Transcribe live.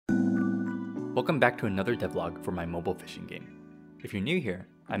Welcome back to another devlog for my mobile fishing game. If you're new here,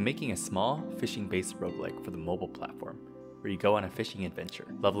 I'm making a small fishing-based roguelike for the mobile platform, where you go on a fishing adventure,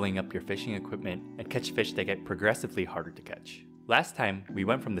 leveling up your fishing equipment and catch fish that get progressively harder to catch. Last time, we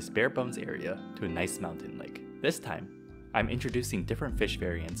went from this bare bones area to a nice mountain lake. This time, I'm introducing different fish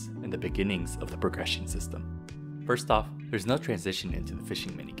variants and the beginnings of the progression system. First off, there's no transition into the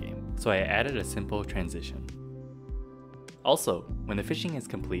fishing minigame, so I added a simple transition. Also, when the fishing is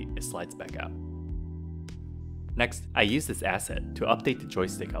complete, it slides back out. Next, I used this asset to update the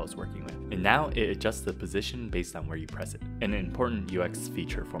joystick I was working with, and now it adjusts the position based on where you press it, an important UX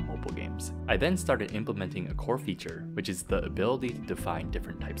feature for mobile games. I then started implementing a core feature, which is the ability to define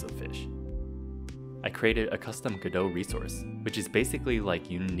different types of fish. I created a custom Godot resource, which is basically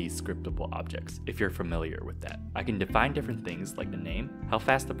like Unity's scriptable objects, if you're familiar with that. I can define different things like the name, how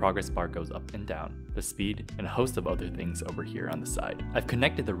fast the progress bar goes up and down, the speed, and a host of other things over here on the side. I've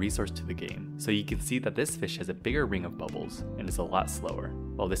connected the resource to the game, so you can see that this fish has a bigger ring of bubbles and is a lot slower,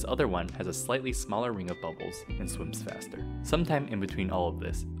 while this other one has a slightly smaller ring of bubbles and swims faster. Sometime in between all of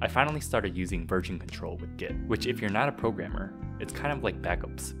this, I finally started using version control with Git, which if you're not a programmer, it's kind of like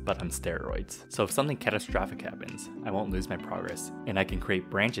backups, but on steroids. So if something catastrophic happens, I won't lose my progress, and I can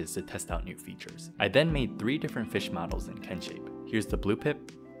create branches to test out new features. I then made 3 different fish models in KenShape. Here's the blue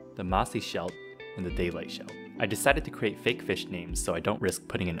pip, the mossy shell, and the daylight shell. I decided to create fake fish names so I don't risk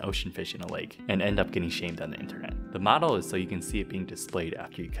putting an ocean fish in a lake and end up getting shamed on the internet. The model is so you can see it being displayed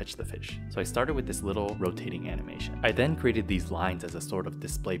after you catch the fish. So I started with this little rotating animation. I then created these lines as a sort of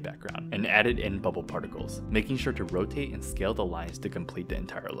display background and added in bubble particles, making sure to rotate and scale the lines to complete the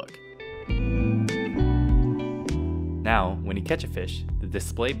entire look. Now, when you catch a fish, the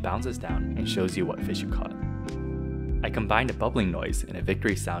display bounces down and shows you what fish you caught. I combined a bubbling noise and a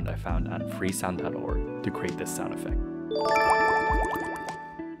victory sound I found on freesound.org to create this sound effect.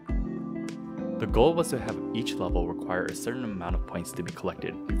 The goal was to have each level require a certain amount of points to be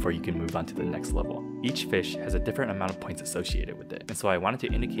collected before you can move on to the next level. Each fish has a different amount of points associated with it, and so I wanted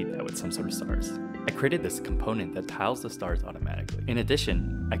to indicate that with some sort of stars. I created this component that tiles the stars automatically. In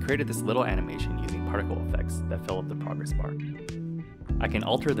addition, I created this little animation using particle effects that fill up the progress bar. I can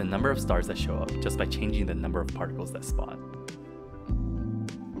alter the number of stars that show up just by changing the number of particles that spawn.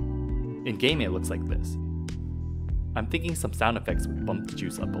 In game it looks like this. I'm thinking some sound effects would bump the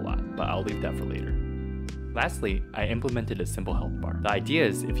juice up a lot, but I'll leave that for later. Lastly, I implemented a simple health bar. The idea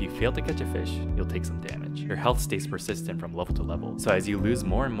is if you fail to catch a fish, you'll take some damage. Your health stays persistent from level to level, so as you lose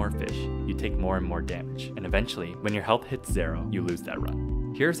more and more fish, you take more and more damage, and eventually, when your health hits 0, you lose that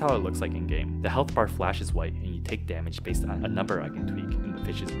run. Here's how it looks like in game. The health bar flashes white and you take damage based on a number I can tweak in the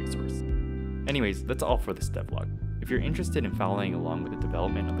fish's resource. Anyways, that's all for this devlog. If you're interested in following along with the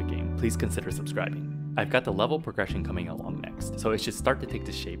development of the game, please consider subscribing. I've got the level progression coming along next, so it should start to take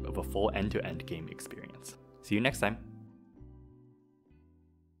the shape of a full end-to-end game experience. See you next time!